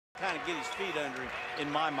kind of get his feet under him, in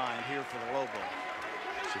my mind, here for the Lobos.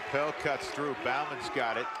 Chappelle cuts through. Bauman's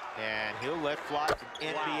got it, and he'll let fly from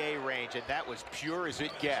NBA range, and that was pure as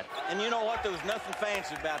it gets. And you know what? There was nothing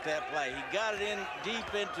fancy about that play. He got it in deep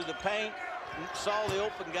into the paint, saw the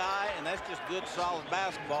open guy, and that's just good, solid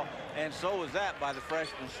basketball. And so was that by the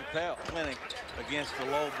freshman Chappelle. Clinic against the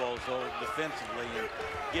Lobos, so defensively, and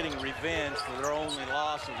getting revenge for their only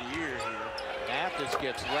loss of the year here. Mathis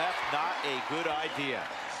gets left, not a good idea.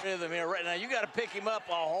 Rhythm here right now. You got to pick him up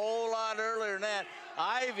a whole lot earlier than that.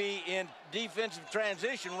 Ivy in defensive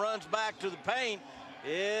transition runs back to the paint.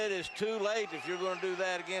 It is too late if you're going to do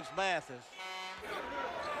that against Mathis.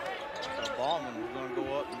 Ballman was going to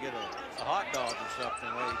go up and get a hot dog or something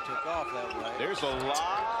where he took off that way. There's a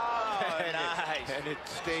lot. Nice. And it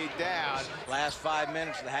stayed down. Last 5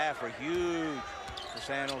 minutes of the half are huge for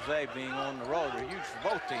San Jose being on the road. They're huge for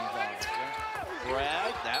both teams, obviously.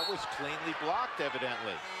 Bragg, that was cleanly blocked,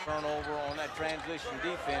 evidently. Turnover on that transition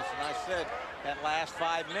defense, and I said that last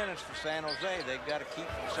 5 minutes for San Jose, they've got to keep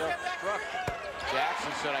themselves constructed.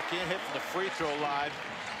 Jackson said, I can't hit from the free throw line,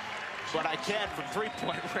 but I can from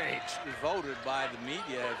three-point range. He was voted by the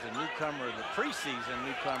media as the newcomer, the preseason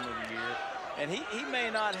newcomer of the year. And he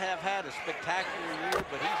may not have had a spectacular year,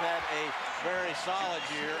 but he's had a very solid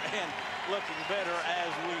year and looking better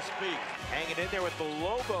as we speak. Hanging in there with the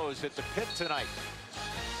Lobos at the pit tonight.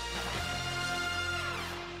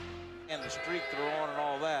 And the streak they're on and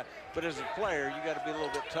all that. But as a player, you got to be a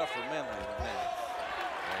little bit tougher mentally than that.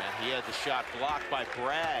 And he had the shot blocked by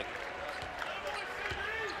Bragg.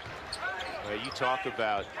 Well, you talk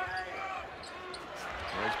about,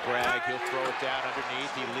 there's Bragg, he'll throw it down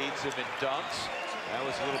underneath, he leads him in dunks. That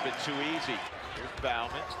was a little bit too easy. Here's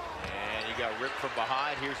Bauman, and he got ripped from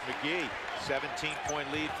behind. Here's McGee,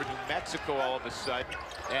 17-point lead for New Mexico all of a sudden.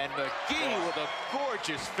 And McGee with a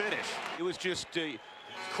gorgeous finish. It was just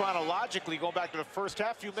chronologically going back to the first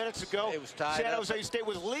half a few minutes ago. It was tied San up. Jose State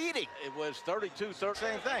was leading. It was 32-30,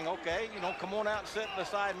 same thing. Okay, you know, come on out and sit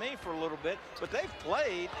beside me for a little bit. But they've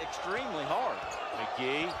played extremely hard.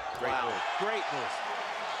 McGee, great move. Great move.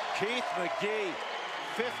 Keith McGee,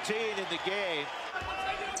 15 in the game.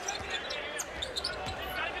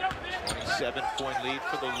 27-point lead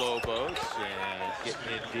for the Lobos, and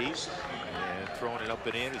getting in deep and throwing it up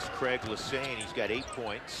and in is Craig Lassane. He's got 8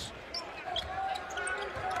 points.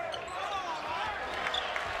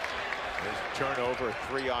 There's a turnover,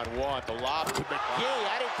 3-on-1. The lob to McGee.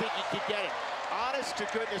 I didn't think he could get it. Honest to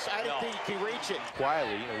goodness, I didn't think he could reach it.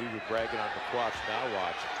 Quietly, you know, we were bragging on McQuatch. Now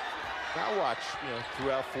watch. Now watch, you know,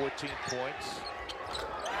 throughout 14 points.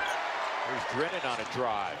 There's Drennan on a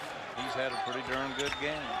drive. He's had a pretty darn good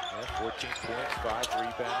game. Yeah, 14 points, 5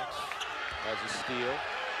 rebounds, has a steal.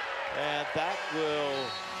 And that will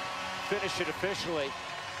finish it officially.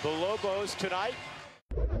 The Lobos tonight